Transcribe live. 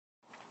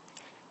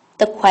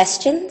The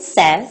question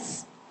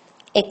says,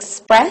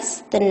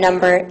 express the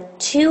number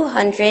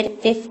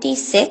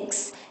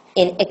 256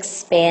 in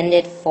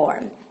expanded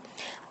form.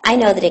 I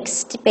know that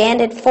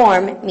expanded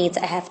form means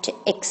I have to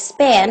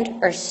expand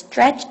or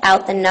stretch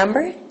out the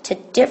number to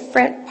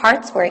different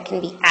parts where it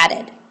can be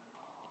added.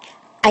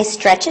 I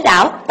stretch it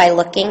out by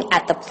looking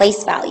at the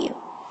place value.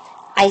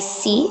 I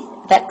see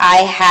that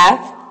I have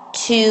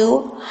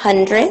 2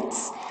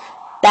 hundreds.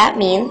 That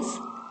means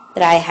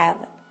that I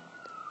have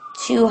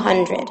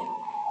 200.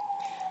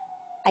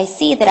 I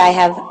see that I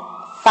have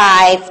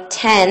 5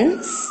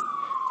 tens.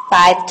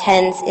 5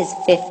 tens is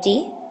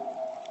 50.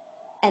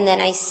 And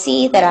then I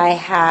see that I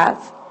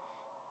have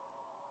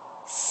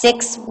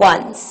 6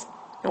 ones.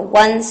 Now,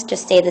 ones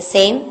just stay the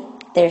same.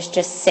 There's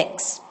just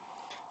 6.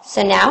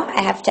 So now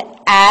I have to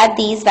add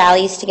these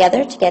values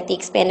together to get the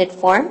expanded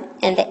form,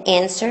 and the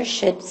answer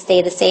should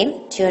stay the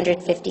same,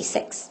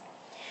 256.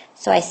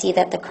 So I see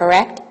that the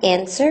correct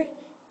answer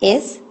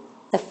is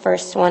the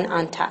first one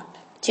on top,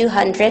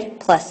 200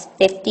 plus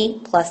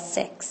 50 plus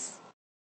 6.